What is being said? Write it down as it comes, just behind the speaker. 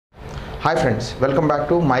Hi friends, welcome back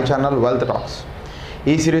to my channel wealth tax.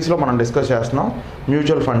 ఈ సిరీస్లో మనం డిస్కస్ చేస్తున్నాం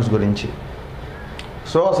మ్యూచువల్ ఫండ్స్ గురించి.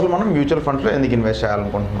 సో అసలు మనం మ్యూచువల్ ఫండ్స్లో ఎందుకు ఇన్వెస్ట్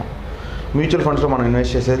చేయాలనుకుంటున్నాం? మ్యూచువల్ ఫండ్స్లో మనం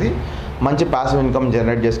ఇన్వెస్ట్ చేసేది మంచి పాసివ్ ఇన్కమ్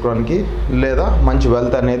జనరేట్ చేసుకోవడానికి లేదా మంచి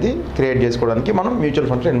వెల్త్ అనేది క్రియేట్ చేసుకోవడానికి మనం మ్యూచువల్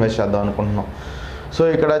ఫండ్స్లో ఇన్వెస్ట్ చేద్దాం అనుకుంటున్నాం.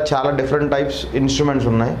 సో ఇక్కడ చాలా డిఫరెంట్ టైప్స్ ఇన్స్ట్రుమెంట్స్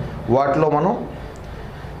ఉన్నాయి. వాటిలో మనం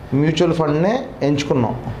మ్యూచువల్ ఫండ్నే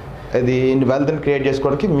ఎంచుకున్నాం. ఇది వెల్త్ని క్రియేట్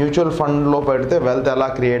చేసుకోవడానికి మ్యూచువల్ ఫండ్లో పెడితే వెల్త్ ఎలా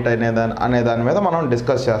క్రియేట్ అనే దాని మీద మనం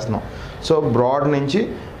డిస్కస్ చేస్తున్నాం. సో బ్రాడ్ నుంచి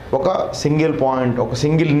ఒక సింగిల్ పాయింట్, ఒక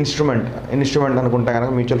సింగిల్ ఇన్స్ట్రుమెంట్ అనుకుంటే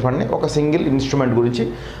కనుక మ్యూచువల్ ఫండ్ని ఒక సింగిల్ ఇన్స్ట్రుమెంట్ గురించి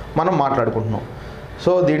మనం మాట్లాడుకుంటున్నాం.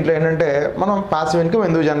 సో దీంట్లో ఏంటంటే మనం పాసివ్ ఇన్కమ్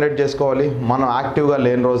ఎందుకు జనరేట్ చేసుకోవాలి? మనం యాక్టివ్గా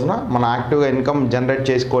లేని రోజున, మనం యాక్టివ్గా ఇన్కమ్ జనరేట్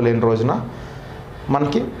చేసుకోలేని రోజున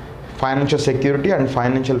మనకి financial security and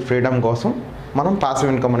financial freedom కోసం మనం పాసివ్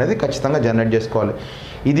ఇన్కమ్ అనేది ఖచ్చితంగా జనరేట్ చేసుకోవాలి.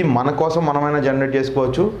 ఇది మన కోసం మనమైనా జనరేట్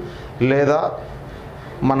చేసుకోవచ్చు, లేదా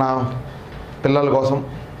మన పిల్లల కోసం,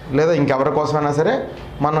 లేదా ఇంకెవరి కోసమైనా సరే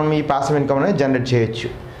మనం ఈ పాసివ్ ఇన్కమ్ అనేది జనరేట్ చేయొచ్చు.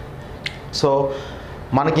 సో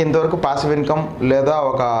మనకి ఇంతవరకు పాసివ్ ఇన్కమ్ లేదా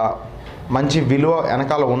ఒక మంచి విలువ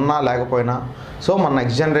వెనకాల ఉన్నా లేకపోయినా, సో మన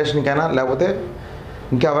నెక్స్ట్ జనరేషన్కైనా లేకపోతే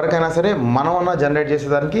ఇంకెవరికైనా సరే మనమన్నా జనరేట్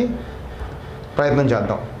చేసేదానికి ప్రయత్నం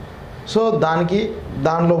చేద్దాం. సో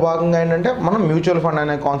దానిలో భాగంగా ఏంటంటే మనం మ్యూచువల్ ఫండ్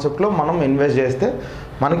అనే కాన్సెప్ట్లో మనం ఇన్వెస్ట్ చేస్తే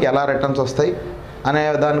మనకి ఎలా రిటర్న్స్ వస్తాయి అనే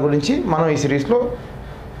దాని గురించి మనం ఈ సిరీస్లో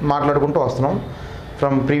మాట్లాడుకుంటూ వస్తున్నాం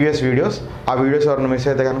ఫ్రమ్ ప్రీవియస్ వీడియోస్. ఆ వీడియోస్ ఎవరైనా మిస్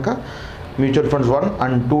అయితే కనుక మ్యూచువల్ ఫండ్స్ 1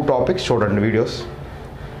 and 2 టాపిక్స్ చూడండి వీడియోస్.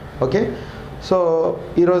 ఓకే, సో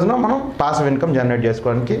ఈ రోజున మనం పాసివ్ ఇన్కమ్ జనరేట్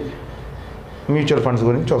చేసుకోవడానికి మ్యూచువల్ ఫండ్స్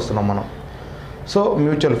గురించి చూస్తున్నాం మనం. సో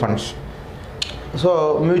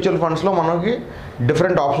మ్యూచువల్ ఫండ్స్లో మనకి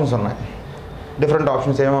డిఫరెంట్ ఆప్షన్స్ ఉన్నాయి. డిఫరెంట్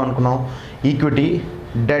ఆప్షన్స్ ఏమో అనుకున్నాం, ఈక్విటీ,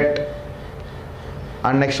 డెట్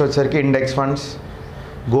అండ్ నెక్స్ట్ వచ్చేసరికి ఇండెక్స్ ఫండ్స్,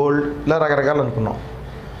 గోల్డ్, ఇలా రకరకాలు అనుకున్నాం.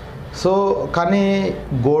 సో కానీ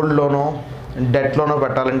గోల్డ్లోనో డెట్లోనో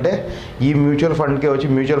పెట్టాలంటే ఈ మ్యూచువల్ ఫండ్కి వచ్చి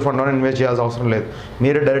మ్యూచువల్ ఫండ్లోనే ఇన్వెస్ట్ చేయాల్సిన అవసరం లేదు.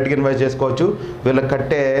 మీరు డైరెక్ట్గా ఇన్వెస్ట్ చేసుకోవచ్చు. వీళ్ళకి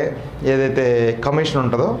కట్టే ఏదైతే కమిషన్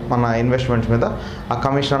ఉంటుందో మన ఇన్వెస్ట్మెంట్స్ మీద, ఆ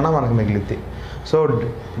కమిషన్ అన్నా మనకు మిగిలిద్ది. సో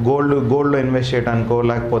గోల్డ్లో ఇన్వెస్ట్ చేయడానికో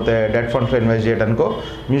లేకపోతే డెట్ ఫండ్స్లో ఇన్వెస్ట్ చేయడానికో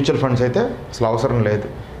మ్యూచువల్ ఫండ్స్ అయితే అసలు అవసరం లేదు.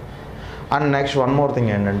 And next one more thing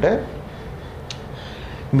ఏంటంటే,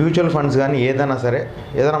 మ్యూచువల్ ఫండ్స్ కానీ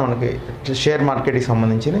ఏదైనా మనకి షేర్ మార్కెట్కి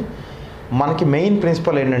సంబంధించి మనకి మెయిన్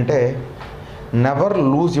ప్రిన్సిపల్ ఏంటంటే నెవర్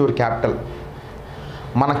లూజ్ యువర్ క్యాపిటల్.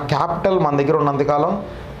 మన క్యాపిటల్ మన దగ్గర ఉన్నంతకాలం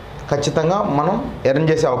ఖచ్చితంగా మనం ఎర్న్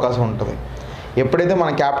చేసే అవకాశం ఉంటుంది. ఎప్పుడైతే మన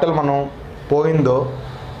క్యాపిటల్ మనం పోయిందో,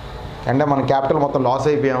 అంటే మన క్యాపిటల్ మొత్తం లాస్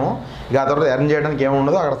అయిపోయామో, ఇక ఆ తర్వాత ఎర్న్ చేయడానికి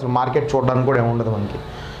ఏముండదు, అక్కడ అసలు మార్కెట్ చూడడానికి కూడా ఏముండదు మనకి.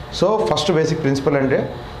 సో ఫస్ట్ బేసిక్ ప్రిన్సిపల్ అంటే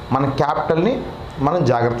మన క్యాపిటల్ని మనం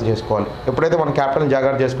జాగ్రత్త చేసుకోవాలి. ఎప్పుడైతే మన క్యాపిటల్ని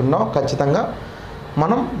జాగ్రత్త చేసుకుంటామో ఖచ్చితంగా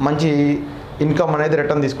మనం మంచి ఇన్కమ్ అనేది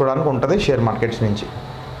రిటర్న్ తీసుకోవడానికి ఉంటుంది షేర్ మార్కెట్స్ నుంచి.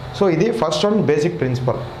 సో ఇది first and basic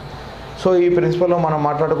principle. So ఈ ప్రిన్సిపల్లో మనం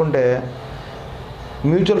మాట్లాడుకుంటే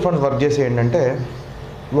మ్యూచువల్ ఫండ్స్ వర్క్ చేసే ఏంటంటే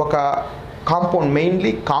ఒక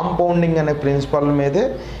మెయిన్లీ కాంపౌండింగ్ అనే ప్రిన్సిపల్ మీదే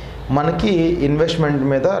మనకి ఇన్వెస్ట్మెంట్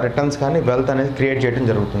మీద రిటర్న్స్ కానీ వెల్త్ అనేది క్రియేట్ చేయడం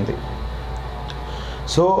జరుగుతుంది.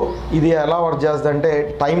 సో ఇది ఎలా వర్క్ చేస్తుందంటే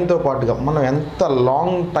టైంతో పాటుగా మనం ఎంత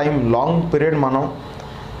లాంగ్ పీరియడ్ మనం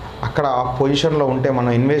అక్కడ ఆ పొజిషన్లో ఉంటే,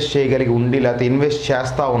 మనం ఇన్వెస్ట్ చేయగలిగి ఉండి లేకపోతే ఇన్వెస్ట్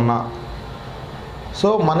చేస్తూ ఉన్నా, సో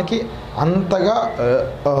మనకి అంతగా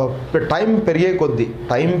టైం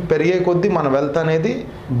పెరిగే కొద్దీ మన వెల్త్ అనేది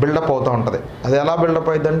బిల్డప్ అవుతూ ఉంటుంది. అది ఎలా బిల్డప్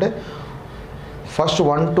అవుతుందంటే ఫస్ట్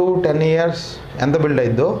 1 to 10 years ఎంత బిల్డ్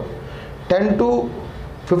అయిద్దో 10 to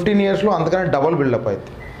 15 yearsలో అంతకన్నా డబల్ బిల్డప్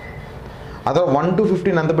అవుతుంది. అదే 1 to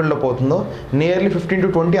 15 ఎంత బిల్డప్ అవుతుందో నియర్లీ 15 to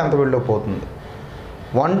 20 అంత బిల్డప్ అవుతుంది.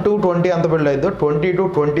 1 to 20 అంత బిల్డ్ అయిద్దో 20 to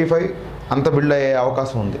 25 అంత బిల్డ్ అయ్యే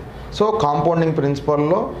అవకాశం ఉంది. సో కాంపౌండింగ్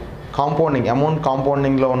ప్రిన్సిపల్లో అమౌంట్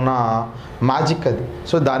కాంపౌండింగ్లో ఉన్న మ్యాజిక్ అది.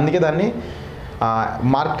 సో దాన్ని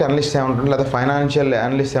మార్కెట్ అనలిస్ట్ ఏమంటారు లేదా ఫైనాన్షియల్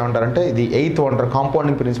అనలిస్ట్ ఏమంటారంటే ఇది 8th వండర్,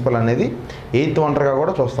 కాంపౌండింగ్ ప్రిన్సిపల్ అనేది 8th వండర్గా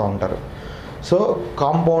కూడా చూస్తూ ఉంటారు. సో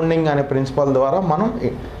కాంపౌండింగ్ అనే ప్రిన్సిపల్ ద్వారా మనం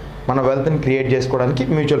మన వెల్త్ని క్రియేట్ చేసుకోవడానికి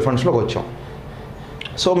మ్యూచువల్ ఫండ్స్లోకి వచ్చాం.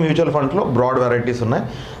 సో మ్యూచువల్ ఫండ్స్లో బ్రాడ్ వెరైటీస్ ఉన్నాయి.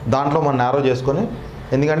 దాంట్లో మనం నారో చేసుకొని,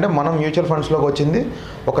 ఎందుకంటే మనం మ్యూచువల్ ఫండ్స్లోకి వచ్చింది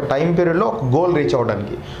ఒక టైం పీరియడ్లో ఒక గోల్ రీచ్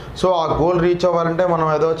అవ్వడానికి. సో ఆ గోల్ రీచ్ అవ్వాలంటే మనం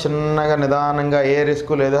ఏదో చిన్నగా నిదానంగా ఏ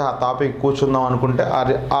రిస్క్ లేదా ఆ టాపిక్ కూర్చుందాం అనుకుంటే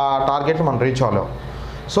ఆ టార్గెట్ని మనం రీచ్ అవ్వలేం.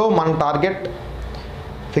 సో మన టార్గెట్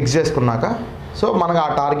ఫిక్స్ చేసుకున్నాక, సో మనకు ఆ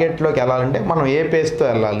టార్గెట్లోకి వెళ్ళాలంటే మనం ఏ పేస్తో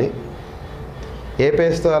వెళ్ళాలి,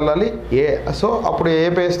 సో అప్పుడు ఏ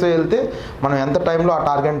పేస్తో వెళ్తే మనం ఎంత టైంలో ఆ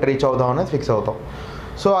టార్గెట్ రీచ్ అవుదాం అనేది ఫిక్స్ అవుతాం.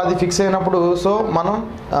 సో అది ఫిక్స్ అయినప్పుడు సో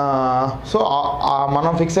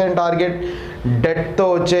మనం ఫిక్స్ అయిన టార్గెట్ డెట్తో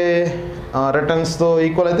వచ్చే రిటర్న్స్తో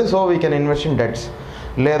ఈక్వల్ అయితే so we can invest in debts.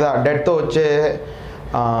 లేదా డెట్తో వచ్చే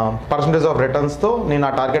పర్సంటేజ్ ఆఫ్ రిటర్న్స్తో నేను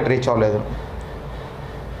ఆ టార్గెట్ రీచ్ అవ్వలేదు.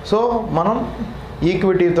 సో మనం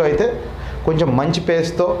ఈక్విటీతో అయితే కొంచెం మంచి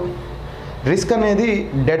పేస్తో, రిస్క్ అనేది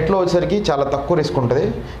డెట్లో వచ్చేసరికి చాలా తక్కువ రిస్క్ ఉంటుంది,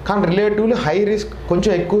 కానీ రిలేటివ్లీ హై రిస్క్,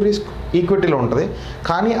 కొంచెం ఎక్కువ రిస్క్ ఈక్విటీలో ఉంటుంది.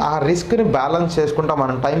 కానీ ఆ రిస్క్ని బ్యాలెన్స్ చేసుకుంటా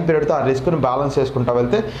మనం టైం పీరియడ్తో ఆ రిస్క్ని బ్యాలెన్స్ చేసుకుంటా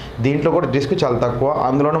వెళ్తే దీంట్లో కూడా రిస్క్ చాలా తక్కువ.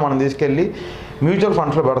 అందులోనే మనం తీసుకెళ్ళి మ్యూచువల్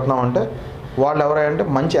ఫండ్స్లో పెడుతున్నామంటే వాళ్ళు ఎవరంటే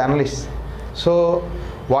మంచి అనలిస్ట్. సో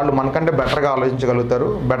వాళ్ళు మనకంటే బెటర్గా ఆలోచించగలుగుతారు,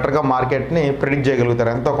 బెటర్గా మార్కెట్ని ప్రిడిక్ట్ చేయగలుగుతారు.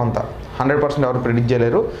 ఎంతో కొంత, 100% ఎవరు ప్రిడిక్ట్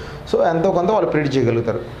చేయలేరు. సో ఎంతో కొంత వాళ్ళు ప్రిడిక్ట్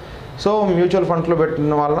చేయగలుగుతారు. సో మ్యూచువల్ ఫండ్స్లో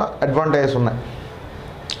పెట్టిన వల్ల అడ్వాంటేజెస్ ఉన్నాయి.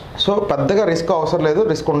 సో పెద్దగా రిస్క్ అవసరం లేదు,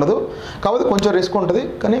 రిస్క్ ఉండదు, కాకపోతే కొంచెం రిస్క్ ఉంటుంది.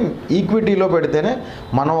 కానీ ఈక్విటీలో పెడితేనే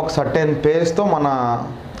మనం ఒక సర్టెన్ పేస్తో మన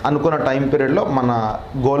అనుకున్న టైం పీరియడ్లో మన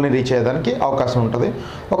గోల్ని రీచ్ అయ్యేదానికి అవకాశం ఉంటుంది.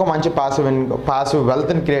 ఒక మంచి పాసివ్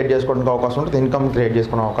వెల్త్ని క్రియేట్ చేసుకోవడానికి అవకాశం ఉంటుంది, ఇన్కమ్ క్రియేట్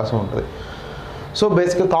చేసుకునే అవకాశం ఉంటుంది. సో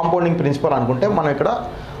బేసిక్గా కాంపౌండింగ్ ప్రిన్సిపల్ అనుకుంటే మనం ఇక్కడ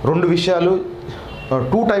 2 విషయాలు,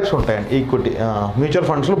 2 టైప్స్ ఉంటాయండి. ఈక్విటీ మ్యూచువల్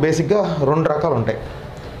ఫండ్స్లో బేసిక్గా 2 రకాలు ఉంటాయి.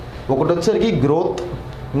 ఒకటి వచ్చేసరికి గ్రోత్,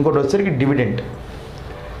 ఇంకోటి వచ్చేసరికి డివిడెంట్.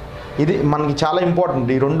 ఇది మనకి చాలా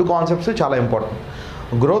ఇంపార్టెంట్, ఈ 2 కాన్సెప్ట్స్ చాలా ఇంపార్టెంట్.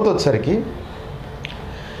 గ్రోత్ వచ్చేసరికి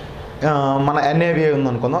మన ఎన్ఏవి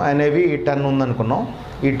ఉందనుకుందాం, ఎన్ఏవి 10 ఉందనుకున్నాం.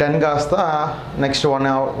 ఈ 10 కాస్త నెక్స్ట్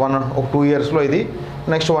 2 ఇయర్స్లో ఇది,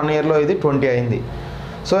 నెక్స్ట్ 1 ఇయర్లో ఇది 20 అయింది.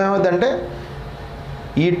 సో ఏమైందంటే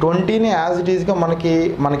ఈ 20ని యాజ్ ఇట్ ఈజ్గా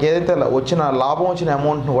మనకి ఏదైతే లాభం వచ్చిన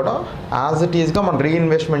అమౌంట్ని కూడా యాజ్ ఇట్ ఈజ్గా మనం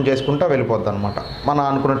రీఇన్వెస్ట్మెంట్ చేసుకుంటూ వెళ్ళిపోద్ది అనమాట మన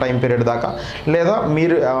అనుకున్న టైం పీరియడ్ దాకా. లేదా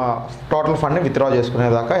మీరు టోటల్ ఫండ్ని విత్డ్రా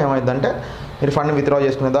చేసుకునేదాకా ఏమైందంటే మీరు ఫండ్ని విత్డ్రా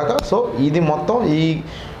చేసుకునేదాకా. సో ఇది మొత్తం ఈ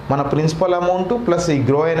మన ప్రిన్సిపల్ అమౌంట్ ప్లస్ ఈ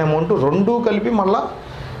గ్రో అయిన అమౌంట్ 2 కలిపి మళ్ళీ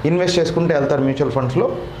ఇన్వెస్ట్ చేసుకుంటూ వెళ్తారు మ్యూచువల్ ఫండ్స్లో.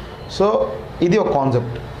 సో ఇది ఒక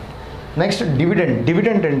కాన్సెప్ట్. నెక్స్ట్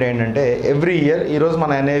డివిడెంట్ అంటే ఏంటంటే ఎవ్రీ ఇయర్, ఈరోజు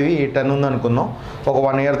మన అనేవి 10 ఉందనుకుందాం, ఒక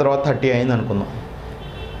 1 ఇయర్ తర్వాత 30 అయింది అనుకుందాం,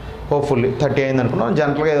 హోప్ఫుల్లీ 30 అయింది అనుకున్నాం.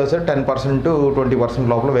 జనరల్గా ఏదో సరే 10% to 20%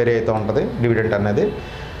 లోపల వేరే అవుతూ ఉంటుంది డివిడెంట్ అనేది.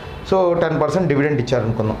 సో 10% డివిడెంట్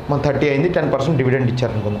ఇచ్చారనుకుందాం, మన 30 అయింది, 10% డివిడెంట్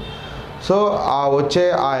ఇచ్చారనుకుందాం. సో ఆ వచ్చే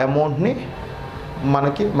ఆ అమౌంట్ని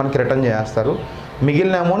మనకి రిటర్న్ చేస్తారు,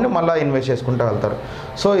 మిగిలిన అమౌంట్ని మళ్ళీ ఇన్వెస్ట్ చేసుకుంటూ వెళ్తారు.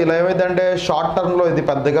 సో ఇలా ఏమైందంటే షార్ట్ టర్మ్లో ఇది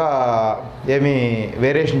పెద్దగా ఏమీ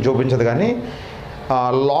వేరియేషన్ చూపించదు, కానీ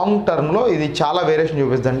లాంగ్ టర్మ్లో ఇది చాలా వేరియేషన్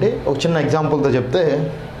చూపిస్తుందండి. ఒక చిన్న ఎగ్జాంపుల్తో చెప్తే,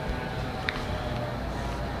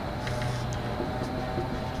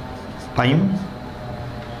 టైం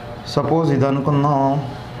సపోజ్ ఇది అనుకుందాం,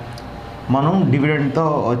 మనం డివిడెండ్తో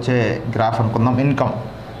వచ్చే గ్రాఫ్ అనుకుందాం, ఇన్కమ్.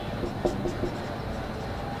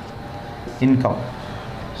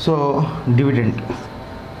 సో డివిడెంట్,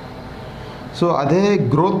 సో అదే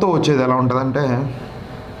గ్రోత్తో వచ్చేది ఎలా ఉంటుందంటే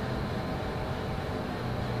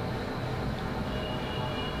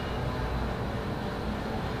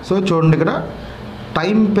సో చూడండి, ఇక్కడ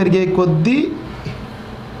టైం పెరిగే కొద్దీ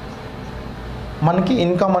మనకి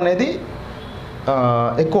ఇన్కమ్ అనేది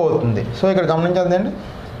ఎక్కువ అవుతుంది. సో ఇక్కడ గమనించాలి అండి,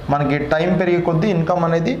 మనకి టైం పెరిగే కొద్దీ ఇన్కమ్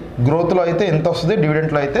అనేది గ్రోత్లో అయితే ఎంత వస్తుంది,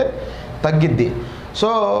 డివిడెంట్లో అయితే తగ్గిద్ది. So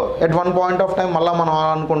at one point of time మళ్ళీ మనం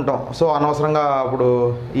అనుకుంటాం, సో అనవసరంగా ఇప్పుడు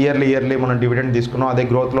ఇయర్లీ మనం డివిడెండ్ తీసుకున్నాం, అదే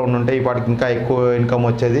గ్రోత్లో ఉండుంటే ఈ పాటికి ఇంకా ఎక్కువ ఇన్కమ్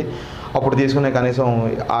వచ్చేది, అప్పుడు తీసుకునే కనీసం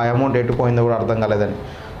ఆ అమౌంట్ ఎట్టుపోయిందో కూడా అర్థం కాలేదని.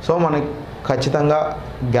 సో మనకి ఖచ్చితంగా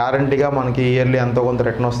గ్యారంటీగా మనకి ఇయర్లీ ఎంతో కొంత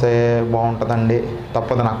రిటర్న్ వస్తే బాగుంటుందండి,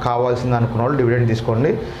 తప్పదు నాకు కావాల్సింది అనుకున్న వాళ్ళు డివిడెండ్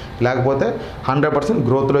తీసుకోండి, లేకపోతే 100%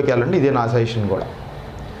 గ్రోత్లోకి వెళ్ళండి. ఇదే నా సజెషన్ కూడా.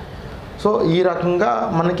 సో ఈ రకంగా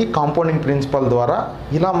మనకి కాంపౌండింగ్ ప్రిన్సిపల్ ద్వారా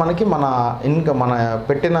ఇలా మనకి మన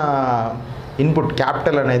పెట్టిన ఇన్పుట్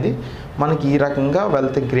క్యాపిటల్ అనేది మనకి ఈ రకంగా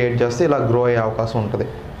వెల్త్ క్రియేట్ చేస్తే ఇలా గ్రో అయ్యే అవకాశం ఉంటుంది.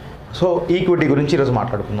 సో ఈక్విటీ గురించి ఈరోజు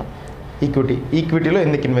మాట్లాడుకుందాం. ఈక్విటీలో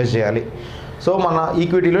ఎందుకు ఇన్వెస్ట్ చేయాలి, సో మన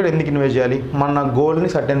ఈక్విటీలో ఎందుకు ఇన్వెస్ట్ చేయాలి, మన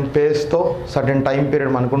గోల్ని సర్టెన్ పేస్తో సర్టెన్ టైం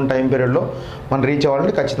పీరియడ్ మనకున్న టైం పీరియడ్లో మనం రీచ్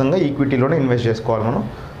అవ్వాలంటే ఖచ్చితంగా ఈక్విటీలోనే ఇన్వెస్ట్ చేసుకోవాలి. మనం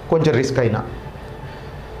కొంచెం రిస్క్ అయినా,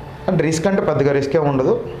 అంటే రిస్క్ అంటే పెద్దగా రిస్కే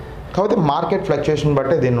ఉండదు, కాకపోతే మార్కెట్ ఫ్లక్చుయేషన్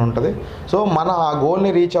బట్టే దీన్ని ఉంటుంది. సో మన ఆ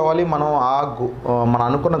గోల్ని రీచ్ అవ్వాలి, మనం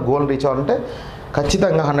అనుకున్న గోల్ని రీచ్ అవ్వాలంటే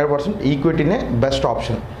ఖచ్చితంగా 100% ఈక్విటీనే బెస్ట్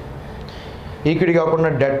ఆప్షన్. ఈక్విటీ కాకుండా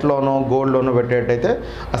డెట్ లోనో గోల్డ్ లోనో పెట్టేటైతే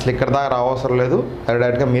అసలు ఇక్కడ దాకా రావసరం లేదు,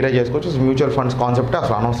 డైరెక్ట్గా మీరే చేసుకోవచ్చు. మ్యూచువల్ ఫండ్స్ కాన్సెప్టే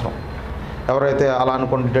అసలు అనవసరం. ఎవరైతే అలా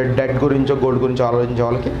అనుకుంటే డెట్ గురించో గోల్డ్ గురించో ఆలోచించే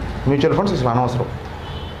వాళ్ళకి మ్యూచువల్ ఫండ్స్ అసలు అనవసరం.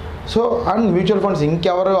 సో అండ్ మ్యూచువల్ ఫండ్స్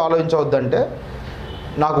ఇంకెవరు ఆలోచించవద్దంటే,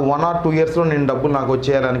 నాకు 1 or 2 ఇయర్స్లో నేను డబ్బులు నాకు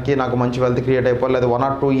వచ్చేయడానికి, నాకు మంచి వెల్త్ క్రియేట్ అయిపోవాలి, లేదా 1 or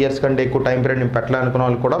 2 ఇయర్స్ కంటే ఎక్కువ టైం పీరియడ్ నేను పెట్టాలనుకున్న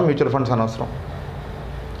వాళ్ళు కూడా మ్యూచువల్ ఫండ్స్ అనవసరం.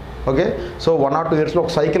 ఓకే, సో 1 or 2 ఇయర్స్లో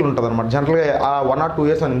ఒక సైకిల్ ఉంటుంది అనమాట. జనరల్గా ఆ 1 or 2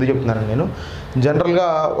 ఇయర్స్ అని ఎందుకు చెప్తున్నాను నేను, జనరల్గా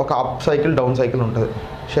ఒక అప్ సైకిల్ డౌన్ సైకిల్ ఉంటుంది.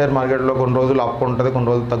 షేర్ మార్కెట్లో కొన్ని రోజులు అప్ ఉంటుంది, కొన్ని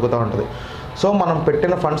రోజులు తగ్గుతూ ఉంటుంది. సో మనం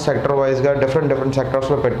పెట్టిన ఫండ్స్ సెక్టర్ వైజ్గా డిఫరెంట్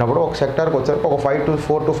సెక్టర్స్లో పెట్టినప్పుడు ఒక సెక్టార్కి వచ్చేసరికి ఒక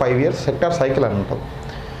 4 to 5 years సెక్టార్ సైకిల్ అని ఉంటుంది.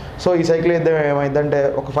 సో ఈ సైకిల్ అయితే ఏమైందంటే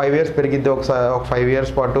ఒక 5 years పెరిగిద్ది, ఒక 5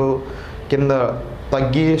 years పాటు కింద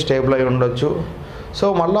తగ్గి స్టేబుల్ అయి ఉండొచ్చు. సో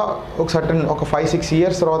మళ్ళీ ఒక 5-6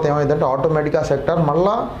 years తర్వాత ఏమైందంటే ఆటోమేటిక్గా సెక్టార్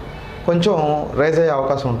మళ్ళీ కొంచెం రైజ్ అయ్యే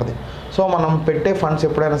అవకాశం ఉంటుంది. సో మనం పెట్టే ఫండ్స్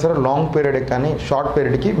ఎప్పుడైనా సరే లాంగ్ పీరియడ్కి కానీ షార్ట్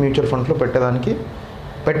పీరియడ్కి మ్యూచువల్ ఫండ్స్లో పెట్టేదానికి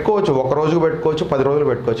పెట్టుకోవచ్చు. ఒక రోజుకు పెట్టుకోవచ్చు, 10 రోజులు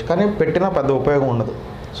పెట్టుకోవచ్చు, కానీ పెట్టినా పెద్ద ఉపయోగం ఉండదు.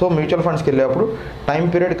 సో మ్యూచువల్ ఫండ్స్కి వెళ్ళేప్పుడు టైం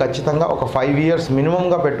పీరియడ్ ఖచ్చితంగా ఒక 5 years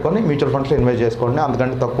మినిమంగా పెట్టుకొని మ్యూచువల్ ఫండ్స్లో ఇన్వెస్ట్ చేసుకోండి.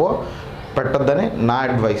 అందుకంటే తక్కువ పెట్టొద్దని నా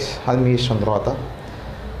అడ్వైస్. అది మీ ఇష్టం తర్వాత.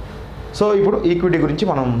 సో ఇప్పుడు ఈక్విటీ గురించి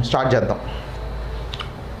మనం స్టార్ట్ చేద్దాం.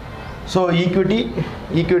 సో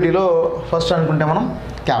ఈక్విటీలో ఫస్ట్ అనుకుంటే మనం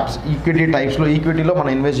క్యాప్స్. ఈక్విటీ టైప్స్లో ఈక్విటీలో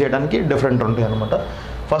మనం ఇన్వెస్ట్ చేయడానికి డిఫరెంట్ ఉంటాయి అనమాట.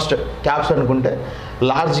 ఫస్ట్ క్యాప్స్ అనుకుంటే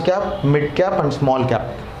large cap, mid cap and small cap.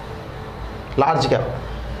 Large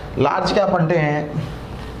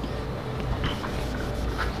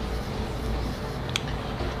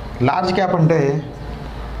cap అంటే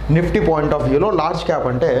నిఫ్టీ పాయింట్ ఆఫ్ వ్యూలో లార్జ్ క్యాప్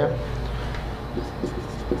అంటే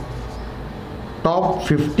top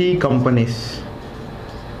 50 companies.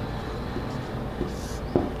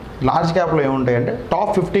 Large క్యాప్లో ఏముంటాయంటే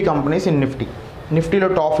top 50 companies in నిఫ్టీలో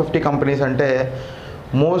టాప్ 50 కంపెనీస్ అంటే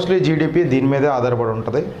మోస్ట్లీ జీడిపి దీని మీదే ఆధారపడి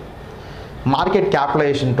ఉంటుంది. Market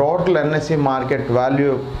capitalisation, total NSC market value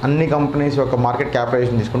అన్ని కంపెనీస్ యొక్క మార్కెట్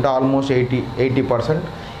క్యాపిటలైజేషన్ తీసుకుంటే ఆల్మోస్ట్ 80%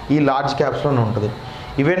 ఈ లార్జ్ క్యాప్స్లోనే ఉంటుంది.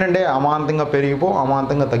 ఇవేంటంటే అమాంతంగా పెరిగిపో,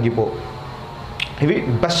 అమాంతంగా తగ్గిపో. ఇవి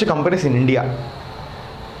best companies in India.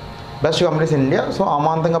 So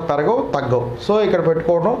అమాంతంగా పెరగవు, తగ్గవు. సో ఇక్కడ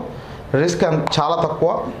పెట్టుకోవడం రిస్క్ చాలా తక్కువ,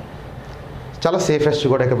 చాలా సేఫెస్ట్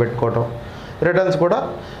కూడా ఇక్కడ పెట్టుకోవడం. రిటర్న్స్ కూడా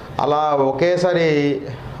అలా ఒకేసారి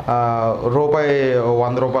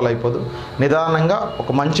 ₹100 అయిపోదు. నిదానంగా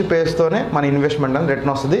ఒక మంచి పేస్తోనే మన ఇన్వెస్ట్మెంట్ అని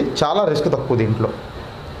రిటర్న్ వస్తుంది. చాలా రిస్క్ తక్కువ దీంట్లో.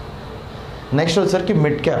 నెక్స్ట్ వచ్చేసరికి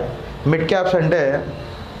మిడ్ క్యాప్స్ అంటే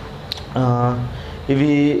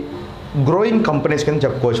ఇవి గ్రోయింగ్ కంపెనీస్ కింద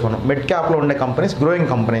చెప్పుకోవచ్చు మనం. మిడ్ క్యాప్లో ఉండే కంపెనీస్ గ్రోయింగ్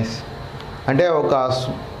కంపెనీస్ అంటే ఒక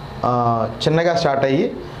చిన్నగా స్టార్ట్ అయ్యి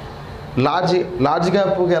లార్జ్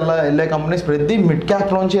క్యాప్కి వెళ్ళే కంపెనీస్ ప్రతి మిడ్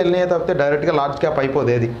క్యాప్లోంచి వెళ్ళినాయి తప్పితే డైరెక్ట్గా లార్జ్ క్యాప్ అయిపోదు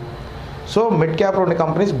ఏది. సో మిడ్ క్యాప్లో ఉండే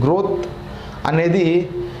కంపెనీస్ గ్రోత్ అనేది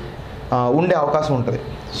ఉండే అవకాశం ఉంటుంది.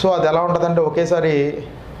 సో అది ఎలా ఉంటుందంటే ఒకేసారి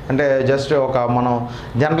అంటే జస్ట్ మనం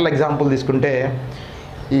జనరల్ ఎగ్జాంపుల్ తీసుకుంటే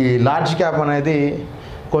ఈ లార్జ్ క్యాప్ అనేది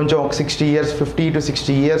కొంచెం ఒక 50 to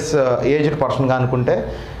 60 years ఏజ్డ్ పర్సన్గా అనుకుంటే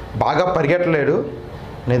బాగా పరిగెట్టలేడు,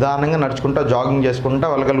 నిదానంగా నడుచుకుంటా జాగింగ్ చేసుకుంటా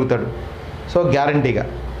వెళ్ళగలుగుతాడు. సో గ్యారంటీగా.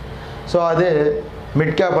 సో అదే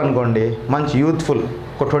మిడ్ క్యాప్ అనుకోండి, మంచి యూత్ఫుల్,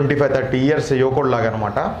 ఒక 25-30 years యువకుడులాగా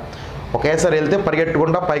అనమాట. ఒకేసారి వెళ్తే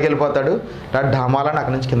పరిగెట్టుకుంటా పైకి వెళ్ళిపోతాడు, ఢమాలని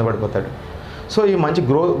అక్కడి నుంచి కింద పడిపోతాడు. సో ఈ మంచి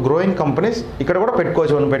గ్రోయింగ్ కంపెనీస్ ఇక్కడ కూడా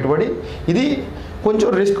పెట్టుకోవచ్చు మనం పెట్టుబడి. ఇది కొంచెం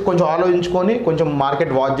రిస్క్, కొంచెం ఆలోచించుకొని, కొంచెం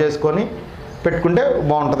మార్కెట్ వాచ్ చేసుకొని పెట్టుకుంటే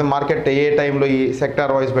బాగుంటుంది. మార్కెట్ ఏ టైంలో ఈ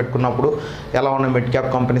సెక్టార్ వైజ్ పెట్టుకున్నప్పుడు ఎలా ఉన్నాయి మిడ్ క్యాప్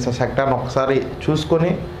కంపెనీస్, ఆ సెక్టార్ని ఒకసారి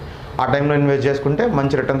చూసుకొని ఆ టైంలో ఇన్వెస్ట్ చేసుకుంటే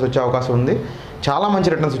మంచి రిటర్న్స్ వచ్చే అవకాశం ఉంది. చాలా మంచి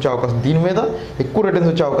రిటర్న్స్ వచ్చే అవకాశం, దీని మీద ఎక్కువ రిటర్న్స్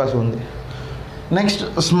వచ్చే అవకాశం ఉంది. Next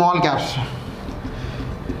small caps.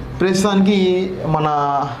 ప్రస్తుతానికి మన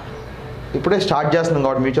ఇప్పుడే స్టార్ట్ చేస్తున్నాం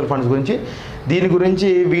కాబట్టి మ్యూచువల్ ఫండ్స్ గురించి, దీని గురించి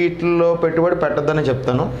వీటిల్లో పెట్టుబడి పెట్టొద్దని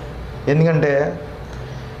చెప్తాను. ఎందుకంటే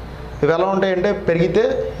ఇవి ఎలా ఉంటాయంటే పెరిగితే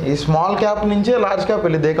ఈ స్మాల్ క్యాప్ నుంచే లార్జ్ క్యాప్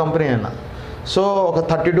వెళ్ళిద్ది ఏ కంపెనీ అయినా. సో ఒక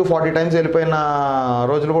 30 to 40 times వెళ్ళిపోయిన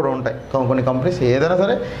రోజులు కూడా ఉంటాయి కొన్ని కంపెనీస్. ఏదైనా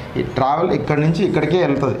సరే ఈ ట్రావెల్ ఇక్కడి నుంచి ఇక్కడికే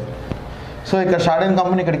వెళ్తుంది. సో ఇక్కడ స్టార్ట్ అయిన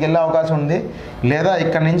కంపెనీ ఇక్కడికి వెళ్ళే అవకాశం ఉంది, లేదా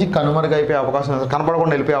ఇక్కడ నుంచి కనుమరుగైపోయే అవకాశం,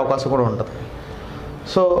 కనపడకుండా వెళ్ళిపోయే అవకాశం కూడా ఉంటుంది.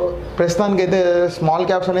 సో ప్రస్తుతానికైతే స్మాల్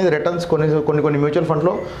క్యాప్స్ అనేది రిటర్న్స్ కొన్ని మ్యూచువల్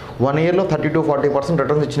ఫండ్లో 1 yearలో 30 to 40%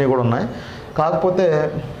 రిటర్న్స్ ఇచ్చినవి కూడా ఉన్నాయి. కాకపోతే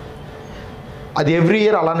అది ఎవ్రీ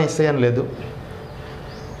ఇయర్ అలానే ఇస్తాయని లేదు.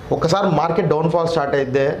 ఒకసారి మార్కెట్ డౌన్ఫాల్ స్టార్ట్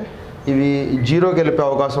అయితే ఇవి జీరోకి వెళ్ళిపోయే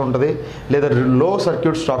అవకాశం ఉంటుంది, లేదా లో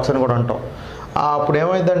సర్క్యూట్ స్టాక్స్ అని కూడా అంటాం. అప్పుడు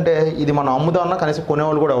ఏమైందంటే ఇది మనం అమ్ముదామన్నా కనీసం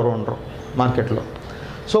కొనేవాళ్ళు కూడా ఎవరు ఉండరు మార్కెట్లో.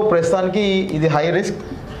 సో ప్రస్తుతానికి ఇది high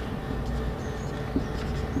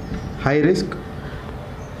risk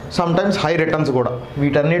sometimes high returns కూడా.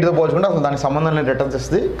 వీటన్నిటితో పోల్చుకుంటే అసలు దానికి సంబంధం లేని రిటర్న్స్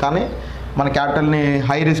ఇస్తుంది. కానీ మన క్యాపిటల్ని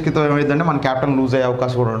హై రిస్క్తో ఏమైందంటే మన క్యాపిటల్ లూజ్ అయ్యే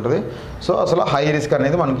అవకాశం కూడా ఉంటుంది. సో అసలు హై రిస్క్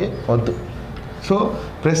అనేది మనకి వద్దు. సో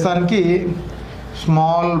ప్రస్తుతానికి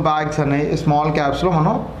స్మాల్ క్యాప్స్లో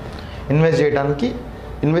మనం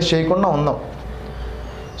ఇన్వెస్ట్ చేయకుండా ఉందాం.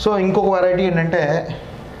 సో ఇంకొక వెరైటీ ఏంటంటే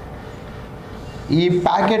ఈ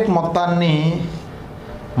ప్యాకెట్ మొత్తాన్ని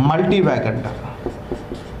మల్టీ బ్యాగ్ అంటారు.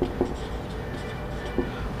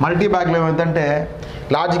 మల్టీ బ్యాగ్లో ఏమైందంటే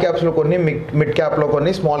లార్జ్ క్యాప్స్లో కొన్ని, మిడ్ క్యాప్లో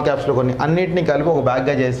కొన్ని, స్మాల్ క్యాప్స్లో కొన్ని, అన్నిటిని కలిపి ఒక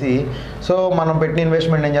బ్యాగ్గా చేసి, సో మనం పెట్టిన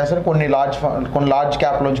ఇన్వెస్ట్మెంట్ ఏం చేస్తారు, కొన్ని లార్జ్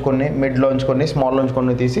క్యాప్లోంచి కొన్ని, మిడ్లోంచి కొన్ని, స్మాల్లోంచి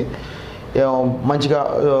కొన్ని తీసి మంచిగా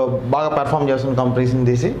బాగా పెర్ఫామ్ చేస్తున్న కంపెనీస్ని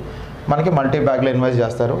తీసి మనకి మల్టీ బ్యాగ్లో ఇన్వెస్ట్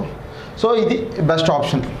చేస్తారు. సో ఇది బెస్ట్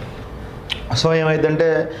ఆప్షన్. సో ఏమైందంటే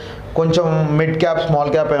కొంచెం మిడ్ క్యాప్,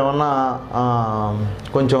 స్మాల్ క్యాప్ ఏమన్నా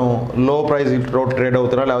కొంచెం లో ప్రైస్ ట్రేడ్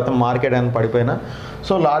అవుతున్నా, లేకపోతే మార్కెట్ ఏమైనా పడిపోయినా,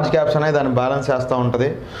 సో లార్జ్ క్యాప్స్ అనేది దాన్ని బ్యాలెన్స్ చేస్తూ ఉంటుంది.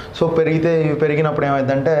 సో పెరిగినప్పుడు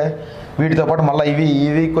ఏమైందంటే వీటితో పాటు మళ్ళీ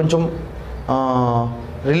ఇవి కొంచెం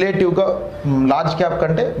రిలేటివ్గా లార్జ్ క్యాప్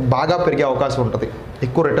కంటే బాగా పెరిగే అవకాశం ఉంటుంది,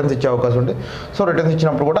 ఎక్కువ రిటర్న్స్ ఇచ్చే అవకాశం ఉంటుంది. సో రిటర్న్స్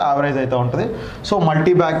ఇచ్చినప్పుడు కూడా యావరేజ్ అవుతూ ఉంటుంది. సో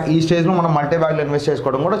మల్టీ బ్యాగ్ ఈ స్టేజ్లో మనం మల్టీ బ్యాగ్లో ఇన్వెస్ట్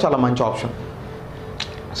చేసుకోవడం కూడా చాలా మంచి ఆప్షన్.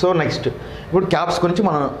 సో నెక్స్ట్ ఇప్పుడు క్యాప్స్ గురించి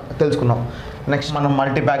మనం తెలుసుకున్నాం. నెక్స్ట్ మనం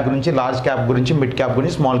మల్టీ బ్యాగ్ గురించి, లార్జ్ క్యాప్ గురించి, మిడ్ క్యాప్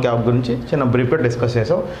గురించి, స్మాల్ క్యాప్ గురించి చిన్న బ్రీఫ్గా డిస్కస్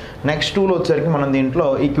చేసాం. నెక్స్ట్ టూల్ వచ్చేసరికి మనం దీంట్లో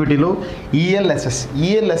ఈక్విటీలో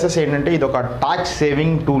ఈఎల్ఎస్ఎస్ ఏంటంటే ఇది ఒక ట్యాక్స్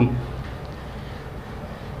సేవింగ్ టూల్.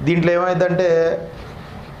 దీంట్లో ఏమైందంటే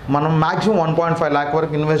మనం మ్యాక్సిమం 1.5 lakh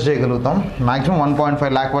వరకు ఇన్వెస్ట్ చేయగలుగుతాం. మ్యాక్సిమం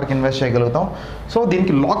 1.5 lakh వరకు ఇన్వెస్ట్ చేయగలుగుతాం. సో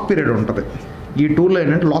దీనికి లాక్ పీరియడ్ ఉంటుంది. ఈ టూల్లో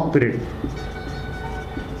ఏంటంటే లాక్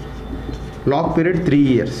పీరియడ్ 3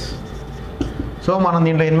 years. సో మనం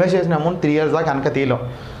దీంట్లో ఇన్వెస్ట్ చేసిన అమౌంట్ 3 years దాకా వెనక తీయలేం.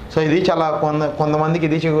 సో ఇది చాలా కొంతమందికి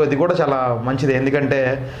ఇది కూడా చాలా మంచిది. ఎందుకంటే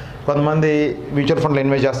కొంతమంది మ్యూచువల్ ఫండ్లో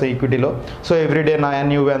ఇన్వెస్ట్ చేస్తాం ఈక్విటీలో. సో ఎవ్రీడే నా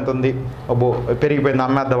ఎన్యూవీ ఎంత ఉంది, అబ్బో పెరిగిపోయిందా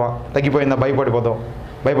అమ్మేద్దామా, తగ్గిపోయిందా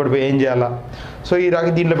భయపడిపోయి ఏం చేయాలా. సో ఈ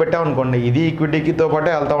దీంట్లో పెట్టామనుకోండి, ఇది ఈక్విటీతో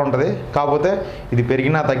పాటే వెళ్తూ ఉంటుంది. కాకపోతే ఇది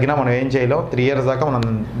పెరిగినా తగ్గినా మనం ఏం చేయలేం, 3 years దాకా మనం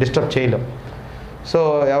డిస్టర్బ్ చేయలేం. సో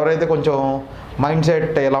ఎవరైతే కొంచెం మైండ్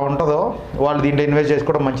సెట్ ఎలా ఉంటుందో వాళ్ళు దీంట్లో ఇన్వెస్ట్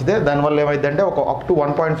చేసుకోవడం మంచిదే. దానివల్ల ఏమైందంటే ఒక అప్ టు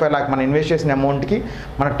 1.5 lakh మనం ఇన్వెస్ట్ చేసిన అమౌంట్కి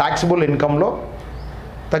మన ట్యాక్సిబుల్ ఇన్కంలో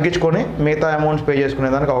తగ్గించుకొని మిగతా అమౌంట్స్ పే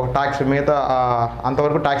చేసుకునేదానికి ఒక ట్యాక్స్ మిగతా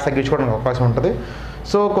అంతవరకు ట్యాక్స్ తగ్గించుకోవడానికి అవకాశం ఉంటుంది.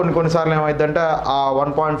 సో కొన్నిసార్లు ఏమైందంటే ఆ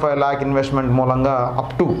 1.5 lakh ఇన్వెస్ట్మెంట్ మూలంగా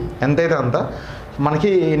అప్ టు ఎంతైతే అంత మనకి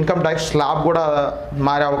ఇన్కమ్ ట్యాక్స్ స్లాబ్ కూడా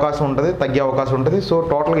మారే అవకాశం ఉంటుంది, తగ్గే అవకాశం ఉంటుంది. సో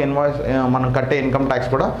టోటల్గా మనం కట్టే ఇన్కమ్ ట్యాక్స్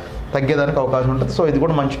కూడా తగ్గేదానికి అవకాశం ఉంటుంది. సో ఇది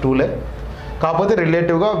కూడా మంచి టూలే. కాకపోతే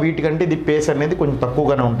రిలేటివ్గా వీటికంటే ఇది పేస్ అనేది కొంచెం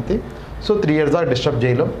తక్కువగానే ఉంటుంది. సో 3 years దాకా డిస్టర్బ్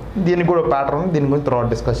చేయలేం. దీనికి కూడా ప్యాటర్న్, దీని గురించి తర్వాత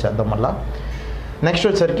డిస్కస్ చేద్దాం మళ్ళీ. నెక్స్ట్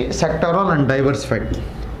వచ్చేసరికి sectoral and diversified.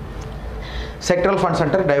 Sectoral funds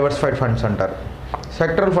అంటారు, డైవర్సిఫైడ్ ఫండ్స్ అంటారు.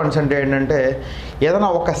 సెక్టరల్ ఫండ్స్ అంటే ఏంటంటే ఏదైనా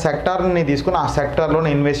ఒక సెక్టార్ని తీసుకుని ఆ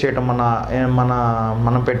సెక్టార్లోనే ఇన్వెస్ట్ చేయడం,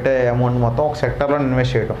 మనం పెట్టే అమౌంట్ మొత్తం ఒక సెక్టార్లోనే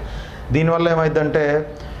ఇన్వెస్ట్ చేయడం. దీనివల్ల ఏమైందంటే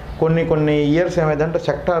కొన్ని ఇయర్స్ ఏమైందంటే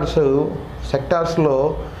సెక్టార్స్లో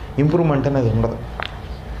ఇంప్రూవ్మెంట్ అనేది ఉండదు.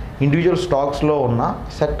 ఇండివిజువల్ స్టాక్స్లో ఉన్న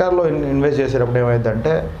సెక్టార్లో ఇన్వెస్ట్ చేసేటప్పుడు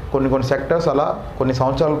ఏమైందంటే కొన్ని సెక్టార్స్ అలా కొన్ని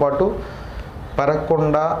సంవత్సరాల పాటు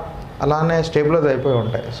పెరగకుండా అలానే స్టేబులైజ్ అయిపోయి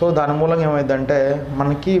ఉంటాయి. సో దాని మూలంగా ఏమైందంటే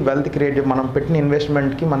మనకి వెల్త్ క్రియేట్, మనం పెట్టిన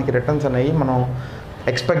ఇన్వెస్ట్మెంట్కి మనకి రిటర్న్స్ అనేవి మనం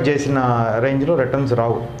ఎక్స్పెక్ట్ చేసిన రేంజ్లో రిటర్న్స్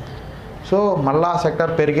రావు. సో మళ్ళీ ఆ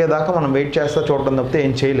సెక్టార్ పెరిగేదాకా మనం వెయిట్ చేస్తా చూడటం తప్పితే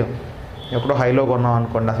ఏం చేయలేం. ఎప్పుడో హైలో కొన్నాం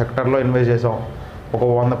అనుకోండి, ఆ సెక్టర్లో ఇన్వెస్ట్ చేసాం, ఒక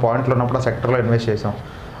 100 points ఉన్నప్పుడు ఆ సెక్టర్లో ఇన్వెస్ట్ చేసాం.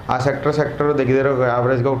 ఆ సెక్టర్ దగ్గర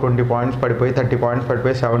యావరేజ్గా 20 points పడిపోయి 30 points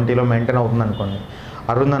పడిపోయి 70లో మెయింటైన్ అవుతుంది అనుకోండి.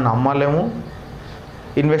 అరుందని అమ్మాలేము,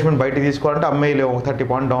 ఇన్వెస్ట్మెంట్ బయటికి తీసుకోవాలంటే అమ్మేయలేము, 30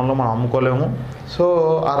 points డౌన్లో మనం అమ్ముకోలేము. సో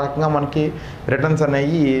ఆ రకంగా మనకి రిటర్న్స్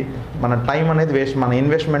అనేవి, మన టైం అనేది వేస్ట్, మన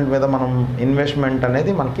ఇన్వెస్ట్మెంట్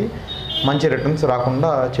అనేది మనకి మంచి రిటర్న్స్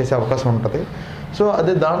రాకుండా చేసే అవకాశం ఉంటుంది. సో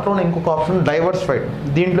అదే దాంట్లోనే ఇంకొక ఆప్షన్ డైవర్సిఫైడ్.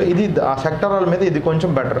 దీంట్లో ఇది ఆ సెక్టరల్ మీద ఇది కొంచెం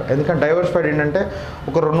బెటర్. ఎందుకంటే డైవర్సిఫైడ్ ఏంటంటే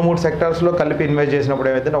ఒక 2-3 సెక్టార్స్లో కలిపి ఇన్వెస్ట్ చేసినప్పుడు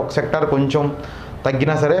ఏమైతే ఒక సెక్టార్ కొంచెం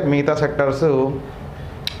తగ్గినా సరే మిగతా సెక్టార్స్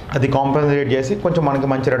అది కాంపెన్సేట్ చేసి కొంచెం మనకి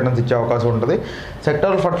మంచి రిటర్న్స్ ఇచ్చే అవకాశం ఉంటుంది.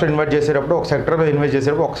 సెక్టరల్ ఫండ్స్లో ఇన్వెస్ట్ చేసేటప్పుడు ఒక సెక్టర్లో ఇన్వెస్ట్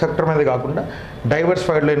చేసేటప్పుడు ఒక సెక్టర్ మీద కాకుండా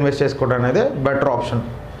డైవర్సిఫైడ్లో ఇన్వెస్ట్ చేసుకోవడం అనేది బెటర్ ఆప్షన్.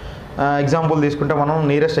 ఎగ్జాంపుల్ తీసుకుంటే మనం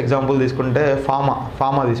నియరెస్ట్ ఎగ్జాంపుల్ తీసుకుంటే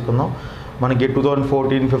ఫార్మా తీసుకుందాం. మనకి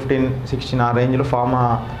 2014, 15, 16 ఆ రేంజ్లో ఫార్మా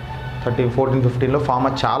 14-15లో ఫార్మా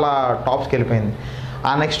చాలా టాప్స్కి వెళ్ళిపోయింది.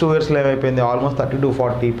 ఆ నెక్స్ట్ 2 yearsలో ఏమైపోయింది, ఆల్మోస్ట్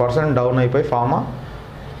 30-40% డౌన్ అయిపోయి ఫార్మా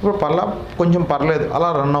ఇప్పుడు కొంచెం పర్లేదు అలా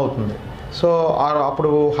రన్ అవుతుంది. సో అప్పుడు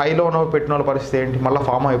హైలో పెట్టిన వాళ్ళ పరిస్థితి ఏంటి, మళ్ళీ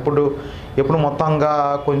ఫార్మా ఎప్పుడు మొత్తంగా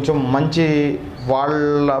కొంచెం మంచి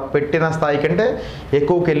వాళ్ళ పెట్టిన స్థాయి కంటే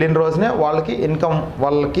ఎక్కువకి వెళ్ళిన రోజునే వాళ్ళకి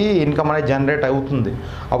ఇన్కమ్ అనేది జనరేట్ అవుతుంది.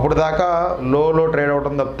 అప్పుడు దాకా లో ట్రేడ్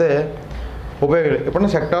అవడం తప్పితే ఉపయోగం. ఎప్పుడైనా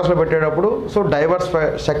సెక్టార్స్లో పెట్టేటప్పుడు సో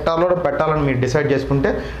డైవర్సిఫైడ్ సెక్టార్లో పెట్టాలని మీరు డిసైడ్ చేసుకుంటే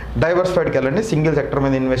డైవర్సిఫైడ్కి వెళ్ళండి. సింగిల్ సెక్టర్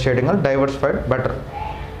మీద ఇన్వెస్ట్ చేయడం కానీ డైవర్సిఫైడ్ బెటర్.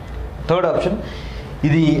 థర్డ్ ఆప్షన్,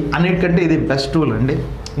 ఇది అన్నిటికంటే ఇది బెస్ట్ టూల్ అండి,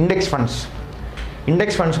 ఇండెక్స్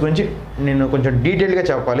ఫండ్స్ గురించి నేను కొంచెం డీటెయిల్గా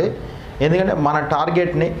చెప్పాలి. ఎందుకంటే మన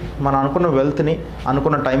టార్గెట్ని, మనం అనుకున్న వెల్త్ని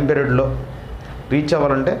అనుకున్న టైం పీరియడ్లో రీచ్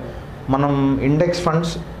అవ్వాలంటే మనం ఇండెక్స్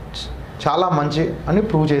ఫండ్స్ చాలా మంచి అని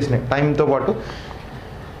ప్రూవ్ చేసినాయి టైంతో పాటు.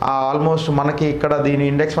 ఆల్మోస్ట్ మనకి ఇక్కడ దీని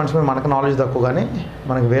ఇండెక్స్ ఫండ్స్ మీద మనకు నాలెడ్జ్ తక్కువ, కానీ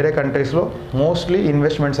మనకి వేరే కంట్రీస్లో మోస్ట్లీ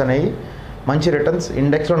ఇన్వెస్ట్మెంట్స్ అనేవి మంచి రిటర్న్స్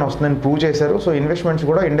ఇండెక్స్లోనే వస్తుందని ప్రూవ్ చేశారు. సో ఇన్వెస్ట్మెంట్స్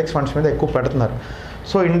కూడా ఇండెక్స్ ఫండ్స్ మీద ఎక్కువ పెడుతున్నారు.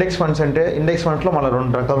 సో ఇండెక్స్ ఫండ్స్ అంటే ఇండెక్స్ ఫండ్స్లో మళ్ళీ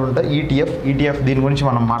 2 రకాలు ఉంటాయి. ఈటీఎఫ్ దీని గురించి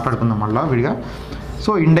మనం మాట్లాడుకుందాం మళ్ళీ విడిగా.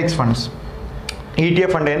 సో ఇండెక్స్ ఫండ్స్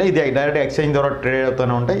ఈటీఎఫ్ అంటే ఇది డైరెక్ట్ ఎక్స్చేంజ్ ద్వారా ట్రేడ్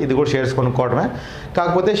అవుతూనే ఉంటాయి. ఇది కూడా షేర్స్ కొనుక్కోవడమే,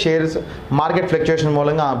 కాకపోతే షేర్స్ మార్కెట్ ఫ్లక్చుయేషన్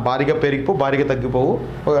మూలంగా భారీగా భారీగా తగ్గిపోవు,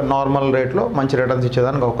 ఒక నార్మల్ రేట్లో మంచి రిటర్న్స్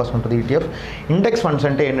ఇచ్చేదానికి అవకాశం ఉంటుంది ఈటీఎఫ్. ఇండెక్స్ ఫండ్స్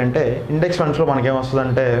అంటే ఏంటంటే ఇండెక్స్ ఫండ్స్లో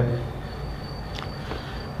మనకేమొస్తుందంటే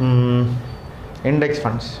ఇండెక్స్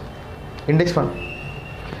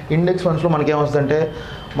ఫండ్స్లో మనకేమొస్తుందంటే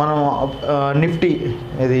మనం నిఫ్టీ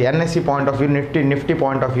ఇది NSC point of view Nifty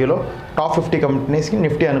point of వ్యూలో టాప్ 50 కంపెనీస్కి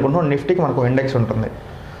నిఫ్టీ అనుకుంటున్నాం. నిఫ్టీకి మనకు ఇండెక్స్ ఉంటుంది.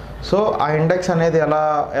 సో ఆ ఇండెక్స్ అనేది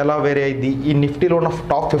ఎలా వేరే అయింది, ఈ నిఫ్టీలో ఉన్న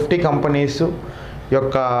టాప్ 50 కంపెనీస్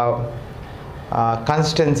యొక్క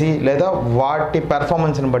కన్సిస్టెన్సీ లేదా వాటి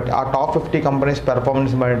పెర్ఫార్మెన్స్ని బట్టి, ఆ టాప్ 50 కంపెనీస్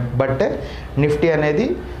పెర్ఫార్మెన్స్ బట్టే నిఫ్టీ అనేది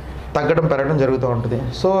తగ్గడం పెరగడం జరుగుతూ ఉంటుంది.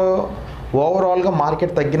 సో ఓవరాల్గా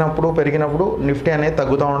మార్కెట్ తగ్గినప్పుడు పెరిగినప్పుడు నిఫ్టీ అనేది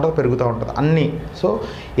తగ్గుతూ ఉంటుంది, పెరుగుతూ ఉంటుంది అన్నీ. సో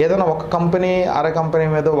ఏదైనా ఒక కంపెనీ కంపెనీ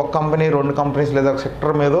మీద, ఒక కంపెనీ 2 కంపెనీస్ లేదా ఒక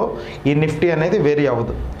సెక్టర్ మీద ఈ నిఫ్టీ అనేది వేరీ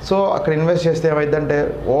అవ్వదు. సో అక్కడ ఇన్వెస్ట్ చేస్తే ఏమైందంటే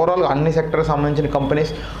ఓవరాల్గా అన్ని సెక్టర్కి సంబంధించిన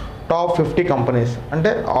కంపెనీస్ టాప్ 50 కంపెనీస్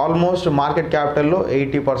అంటే ఆల్మోస్ట్ మార్కెట్ క్యాపిటల్లో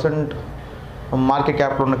 80% మార్కెట్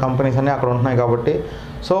క్యాపిటల్ ఉన్న కంపెనీస్ అన్నీ అక్కడ ఉంటున్నాయి. కాబట్టి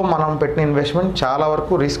సో మనం పెట్టిన ఇన్వెస్ట్మెంట్ చాలా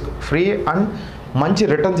వరకు రిస్క్ ఫ్రీ అండ్ మంచి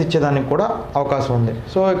రిటర్న్స్ ఇచ్చేదానికి కూడా అవకాశం ఉంది.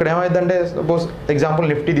 సో ఇక్కడ ఏమైందంటే సపోజ్ ఎగ్జాంపుల్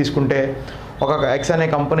నిఫ్టీ తీసుకుంటే ఒక ఎక్స్ అనే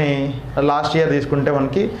కంపెనీ లాస్ట్ ఇయర్ తీసుకుంటే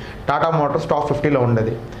మనకి టాటా మోటార్స్ టాప్ 50లో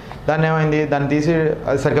ఉండేది. దాన్ని ఏమైంది, దాన్ని తీసి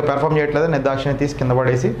అది సరిగ్గా పెర్ఫామ్ చేయట్లేదు, నిర్దాక్షిణ్యం తీసి కింద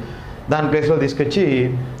పడేసి దాని ప్లేస్లో తీసుకొచ్చి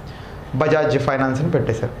బజాజ్ ఫైనాన్స్ని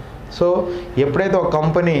పెట్టేశారు. సో ఎప్పుడైతే ఒక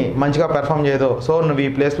కంపెనీ మంచిగా పెర్ఫామ్ చేయదో, సో నువ్వు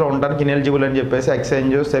ఈ ప్లేస్లో ఉండడానికి ఇనెలిజిబుల్ అని చెప్పేసి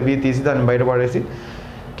ఎక్స్చేంజ్ సెబీ తీసి దాన్ని బయటపడేసి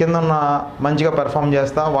కింద ఉన్న మంచిగా పెర్ఫామ్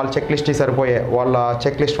చేస్తా వాళ్ళ చెక్ లిస్ట్ సరిపోయే వాళ్ళ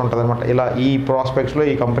చెక్ లిస్ట్ ఉంటుంది అనమాట. ఇలా ఈ ప్రాస్పెక్ట్స్లో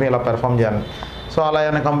ఈ కంపెనీ ఇలా పెర్ఫామ్ చేయాలి. సో అలా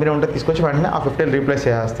ఏమైనా కంపెనీ ఉంటే తీసుకొచ్చి వెంటనే ఆ 50 రీప్లేస్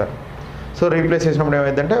చేసేస్తారు. సో రీప్లేస్ చేసినప్పుడు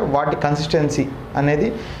ఏమైందంటే వాటి కన్సిస్టెన్సీ అనేది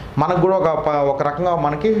మనకు కూడా ఒక రకంగా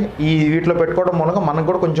మనకి ఈ వీటిలో పెట్టుకోవడం మూలంగా మనకు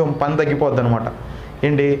కూడా కొంచెం పని తగ్గిపోద్ది అనమాట.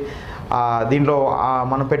 ఏంటి దీంట్లో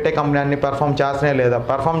మనం పెట్టే కంపెనీ అన్ని పెర్ఫామ్ చేస్తనే లేదా,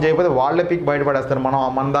 పెర్ఫామ్ చేయకపోతే వాళ్ళే పీక్ బయటపడేస్తారు.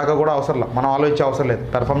 మన దాకా కూడా అవసరం లేదు, మనం ఆలోచించే అవసరం లేదు,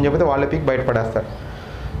 పెర్ఫామ్ చేయకపోతే వాళ్ళే పీక్ బయటపడేస్తారు.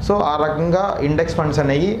 సో ఆ రకంగా ఇండెక్స్ ఫండ్స్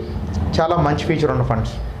అనేవి చాలా మంచి ఫీచర్ ఉన్న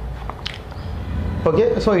funds. Okay,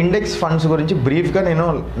 so index funds గురించి బ్రీఫ్గా నేను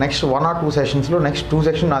నెక్స్ట్ 1 or 2 సెషన్స్లో, నెక్స్ట్ 2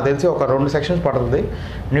 సెషన్ నాకు తెలిసి ఒక 2 సెషన్స్ పడుతుంది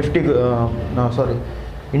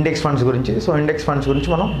ఇండెక్స్ ఫండ్స్ గురించి. సో ఇండెక్స్ ఫండ్స్ గురించి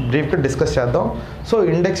మనం బ్రీఫ్గా డిస్కస్ చేద్దాం. సో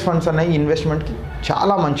ఇండెక్స్ ఫండ్స్ అనేవి ఇన్వెస్ట్మెంట్కి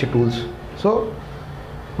చాలా మంచి టూల్స్. సో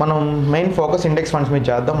మనం మెయిన్ ఫోకస్ ఇండెక్స్ ఫండ్స్ మీద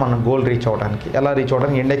చేద్దాం. మన గోల్ రీచ్ అవ్వడానికి, ఎలా రీచ్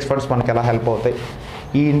అవ్వడానికి ఇండెక్స్ ఫండ్స్ మనకి ఎలా హెల్ప్ అవుతాయి,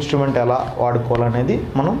 ఈ ఇన్స్ట్రుమెంట్ ఎలా వాడుకోవాలనేది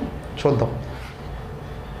మనం చూద్దాం.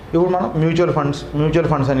 ఇప్పుడు మనం మ్యూచువల్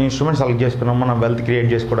ఫండ్స్ అనే ఇన్స్ట్రుమెంట్ సెలెక్ట్ చేసుకున్నాం. మనం వెల్త్ క్రియేట్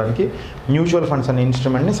చేసుకోవడానికి మ్యూచువల్ ఫండ్స్ అనే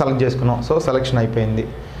ఇన్స్ట్రుమెంట్ని సెలెక్ట్ చేసుకున్నాం. సో సెలెక్షన్ అయిపోయింది.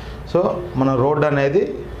 సో మన రోడ్ అనేది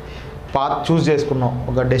పాత్ చూస్ చేసుకున్నాం.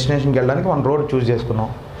 ఒక డెస్టినేషన్కి వెళ్ళడానికి మనం రోడ్ చూస్ చేసుకున్నాం.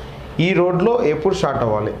 ఈ రోడ్లో ఎప్పుడు స్టార్ట్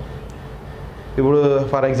అవ్వాలి, ఇప్పుడు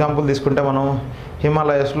ఫర్ ఎగ్జాంపుల్ తీసుకుంటే మనం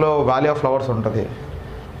హిమాలయస్లో వ్యాలీ ఆఫ్ ఫ్లవర్స్ ఉంటుంది.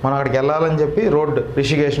 మనం అక్కడికి వెళ్ళాలని చెప్పి రోడ్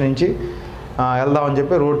రిషికేష్ నుంచి వెళ్దామని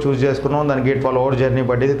చెప్పి రోడ్ చూస్ చేసుకున్నాం. దానికి 12 hours జర్నీ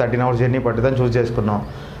పట్టింది, 13 hours జర్నీ పట్టిందని చూస్ చేసుకున్నాం.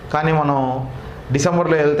 కానీ మనం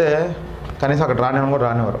డిసెంబర్లో వెళ్తే కనీసం అక్కడ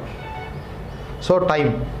రానివ్వరు. సో టైం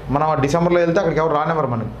మనం డిసెంబర్లో వెళ్తే అక్కడికి ఎవరు రానివ్వరు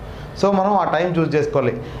మనకి. సో మనం ఆ టైం చూస్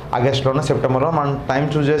చేసుకోవాలి. ఆగస్టులోనో సెప్టెంబర్లో మనం టైం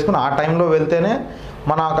చూస్ చేసుకుని ఆ టైంలో వెళ్తేనే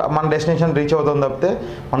మన డెస్టినేషన్ రీచ్ అవుతుంది. తప్పితే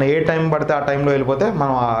మనం ఏ టైం పడితే ఆ టైంలో వెళ్ళిపోతే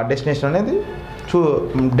మనం ఆ డెస్టినేషన్ అనేది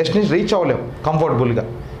డెస్టినేషన్ రీచ్ అవ్వలేము కంఫర్టబుల్గా.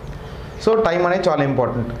 సో టైం అనేది చాలా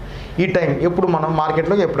ఇంపార్టెంట్. ఈ టైం ఎప్పుడు మనం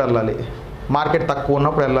మార్కెట్లోకి ఎప్పుడు వెళ్ళాలి, మార్కెట్ తక్కువ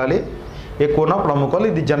ఉన్నప్పుడు వెళ్ళాలి, ఎక్కువ ఉన్నప్పుడు అమ్ముకోవాలి.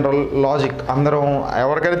 ఇది జనరల్ లాజిక్, అందరం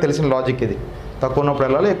ఎవరికైనా తెలిసిన లాజిక్ ఇది. తక్కువ ఉన్నప్పుడు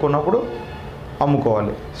వెళ్ళాలి, ఎక్కువ ఉన్నప్పుడు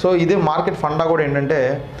అమ్ముకోవాలి. సో ఇదే మార్కెట్ ఫండా కూడా ఏంటంటే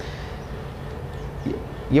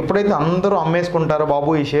ఎప్పుడైతే అందరూ అమ్మేసుకుంటారో బాబు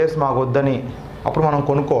ఈ షేర్స్ మాకు వద్దని అప్పుడు మనం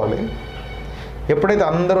కొనుక్కోవాలి. ఎప్పుడైతే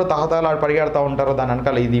అందరూ తహతాలు పరిగెడతా ఉంటారో దాని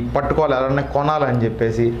వెనకాల ఇది పట్టుకోవాలి, అలానే కొనాలని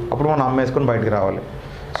చెప్పేసి అప్పుడు మనం అమ్మేసుకొని బయటకు రావాలి.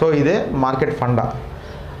 సో ఇదే మార్కెట్ ఫండా.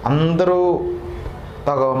 అందరూ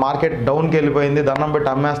మార్కెట్ డౌన్కి వెళ్ళిపోయింది, దండం పెట్టి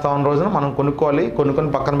అమ్మేస్తా ఉన్న రోజున మనం కొనుక్కొని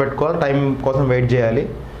పక్కన పెట్టుకోవాలి, టైం కోసం వెయిట్ చేయాలి.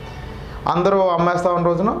 అందరూ అమ్మేస్తా ఉన్న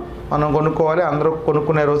రోజున మనం కొనుక్కోవాలి, అందరూ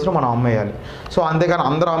కొనుక్కునే రోజున మనం అమ్మేయాలి. సో అంతేకాని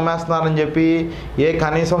అందరూ అమ్మేస్తున్నారని చెప్పి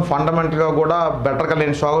కనీసం ఫండమెంటల్గా కూడా బెటర్గా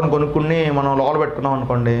లేని స్టాక్ని కొనుక్కుని మనం లోపల పెట్టుకున్నాం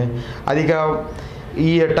అనుకోండి, అది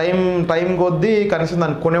ఈ టైం కొద్దీ కనీసం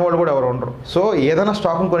దాన్ని కొనేవాళ్ళు కూడా ఎవరు ఉండరు. సో ఏదైనా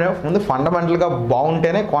స్టాక్ని కొనే ముందు ఫండమెంటల్గా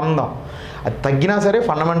బాగుంటేనే కొందాం. అది తగ్గినా సరే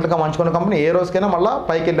ఫండమెంటల్గా మంచుకున్న కంపెనీ ఏ రోజుకైనా మళ్ళీ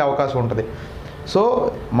పైకి వెళ్ళే అవకాశం ఉంటుంది. సో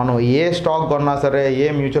మనం ఏ స్టాక్ కొన్నా సరే, ఏ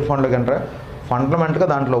మ్యూచువల్ ఫండ్లో కన్నా ఫండమెంటల్గా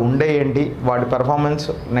దాంట్లో ఉండే ఏంటి, వాటి పెర్ఫార్మెన్స్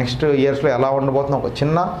నెక్స్ట్ ఇయర్స్లో ఎలా ఉండబోతుందో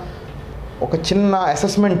ఒక చిన్న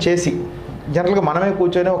అసెస్మెంట్ చేసి, జనరల్గా మనమే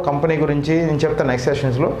కూర్చొని ఒక కంపెనీ గురించి నేను చెప్తాను నెక్స్ట్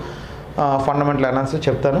సెషన్స్లో ఫండమెంటల్ అనాలిసిస్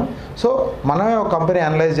చెప్తాను. సో మనమే ఒక కంపెనీ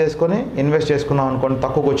అనలైజ్ చేసుకొని ఇన్వెస్ట్ చేసుకున్నాం అనుకోండి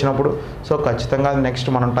తక్కువకి వచ్చినప్పుడు, సో ఖచ్చితంగా అది నెక్స్ట్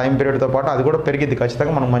మనం టైం పీరియడ్తో పాటు అది కూడా పెరిగిద్ది,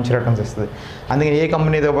 ఖచ్చితంగా మనకు మంచి రిటర్న్స్ ఇస్తుంది. అందుకని ఏ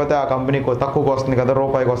కంపెనీతో పోతే ఆ కంపెనీకి తక్కువకి వస్తుంది కదా,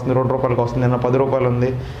 రూపాయికి వస్తుంది, 2 రూపాయలకి వస్తుంది, నిన్న 10 రూపాయలు ఉంది,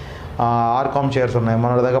 ఆర్కామ్ షేర్స్ ఉన్నాయి,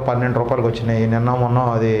 మన దగ్గర 12 రూపాయలకి వచ్చినాయి, మొన్న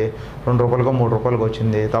అది 2 రూపాయలకో 3 రూపాయలకి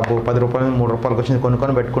వచ్చింది, తప్పు 10 రూపాయలు 3 రూపాయలకి వచ్చింది,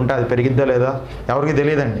 కొనుక్కొని పెట్టుకుంటే అది పెరిగిద్దా లేదా ఎవరికి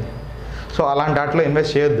తెలియదండి. సో అలాంటి వాటిలో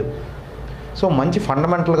ఇన్వెస్ట్ చేయొద్దు. సో మంచి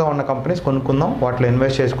ఫండమెంటల్గా ఉన్న కంపెనీస్ కొనుక్కుందాం, వాటిలో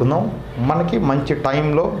ఇన్వెస్ట్ చేసుకుందాం, మనకి మంచి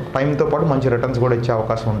టైంతో పాటు మంచి రిటర్న్స్ కూడా ఇచ్చే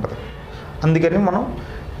అవకాశం ఉంటుంది. అందుకని మనం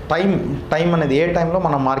టైం అనేది ఏ టైంలో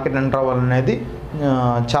మనం మార్కెట్ ఎంటర్ అవ్వాలనేది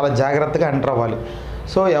చాలా జాగ్రత్తగా ఎంటర్ అవ్వాలి.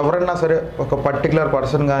 సో ఎవరైనా సరే ఒక పర్టికులర్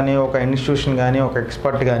పర్సన్ కానీ, ఒక ఇన్స్టిట్యూషన్ కానీ, ఒక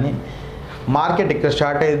ఎక్స్పర్ట్ కానీ మార్కెట్ ఇక్కడ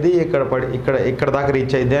స్టార్ట్ అయ్యింది, ఇక్కడ దాకా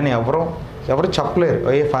రీచ్ అయ్యింది అని ఎవరు చెప్పలేరు.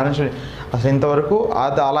 ఏ ఫైనాన్షియల్ అసలు ఇంతవరకు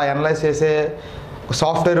అది అలా అనలైజ్ చేసే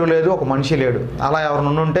సాఫ్ట్వేర్ లేదు, ఒక మనిషి లేడు. అలా ఎవరు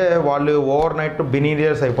ఉంటే వాళ్ళు ఓవర్ నైట్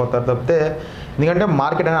బిలీనియర్స్ అయిపోతారు తప్పితే, ఎందుకంటే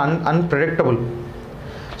మార్కెట్ అనేది అన్ప్రెడిక్టబుల్.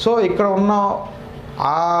 సో ఇక్కడ ఉన్న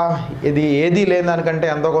ఇది ఏది లేని దానికంటే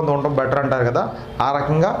ఎంతో కొంత ఉండటం బెటర్ అంటారు కదా, ఆ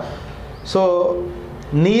రకంగా. So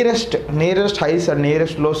nearest highs and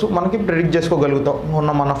nearest lows మనకి ప్రిడిక్ట్ చేసుకోగలుగుతాం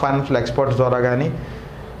మన ఫైనాన్షియల్ ఎక్స్పర్ట్స్ ద్వారా కానీ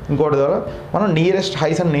ఇంకోటి ద్వారా మనం nearest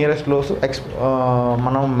highs and nearest lows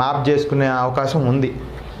మనం మ్యాప్ చేసుకునే అవకాశం ఉంది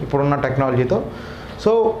ఇప్పుడున్న టెక్నాలజీతో.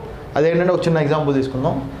 సో అదేంటంటే ఒక చిన్న ఎగ్జాంపుల్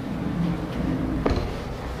తీసుకుందాం.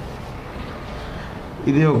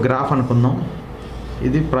 ఇది ఒక గ్రాఫ్ అనుకుందాం,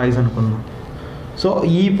 ఇది ప్రైస్ అనుకుందాం. సో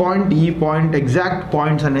ఈ పాయింట్ ఎగ్జాక్ట్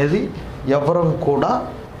పాయింట్స్ అనేది ఎవరు కూడా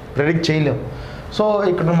ప్రెడిక్ట్ చేయలేము. సో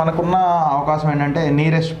ఇక్కడ మనకున్న అవకాశం ఏంటంటే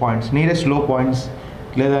నియరెస్ట్ లో పాయింట్స్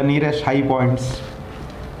లేదా నియరెస్ట్ హై పాయింట్స్,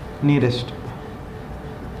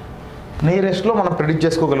 నియరెస్ట్లో మనం ప్రిడిక్ట్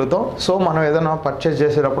చేసుకోగలుగుతాం. సో మనం ఏదైనా పర్చేస్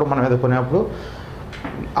చేసేటప్పుడు, మనం ఏదో కొనేటప్పుడు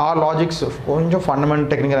ఆ లాజిక్స్ కొంచెం ఫండమెంటల్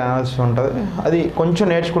టెక్నికల్ అనాలిసిస్ ఉంటుంది, అది కొంచెం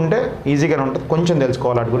నేర్చుకుంటే ఈజీగానే ఉంటుంది. కొంచెం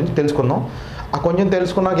తెలుసుకోవాలి, వాటి గురించి తెలుసుకుందాం. ఆ కొంచెం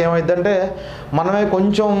తెలుసుకున్నాక ఏమైందంటే మనమే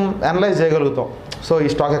కొంచెం అనలైజ్ చేయగలుగుతాం. సో ఈ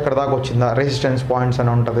స్టాక్ ఎక్కడ దాకా వచ్చిందా, రెసిస్టెన్స్ పాయింట్స్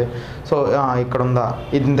అని ఉంటుంది. సో ఇక్కడ ఉందా,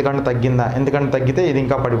 ఇది ఇంతకంటే తగ్గిందా, ఎందుకంటే తగ్గితే ఇది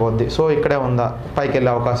ఇంకా పడిపోద్ది, సో ఇక్కడే ఉందా పైకి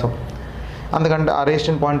వెళ్ళే అవకాశం, అందుకంటే ఆ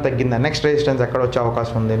రెసిస్టెన్స్ పాయింట్ తగ్గిందా, నెక్స్ట్ రెసిస్టెన్స్ ఎక్కడ వచ్చే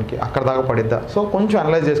అవకాశం ఉంది, దీనికి అక్కడ దాకా పడిద్దా. సో కొంచెం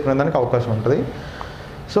అనలైజ్ చేసుకునే దానికి అవకాశం ఉంటుంది.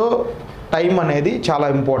 సో టైం అనేది చాలా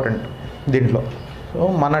ఇంపార్టెంట్ దీంట్లో. సో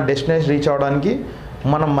మన డెస్టినేషన్ రీచ్ అవ్వడానికి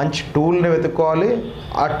మనం మంచి టూల్ని వెతుక్కోవాలి.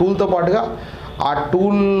 ఆ టూల్తో పాటుగా ఆ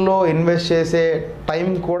టూల్లో ఇన్వెస్ట్ చేసే టైం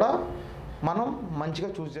కూడా మనం మంచిగా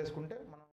చూస్ చేసుకుంటే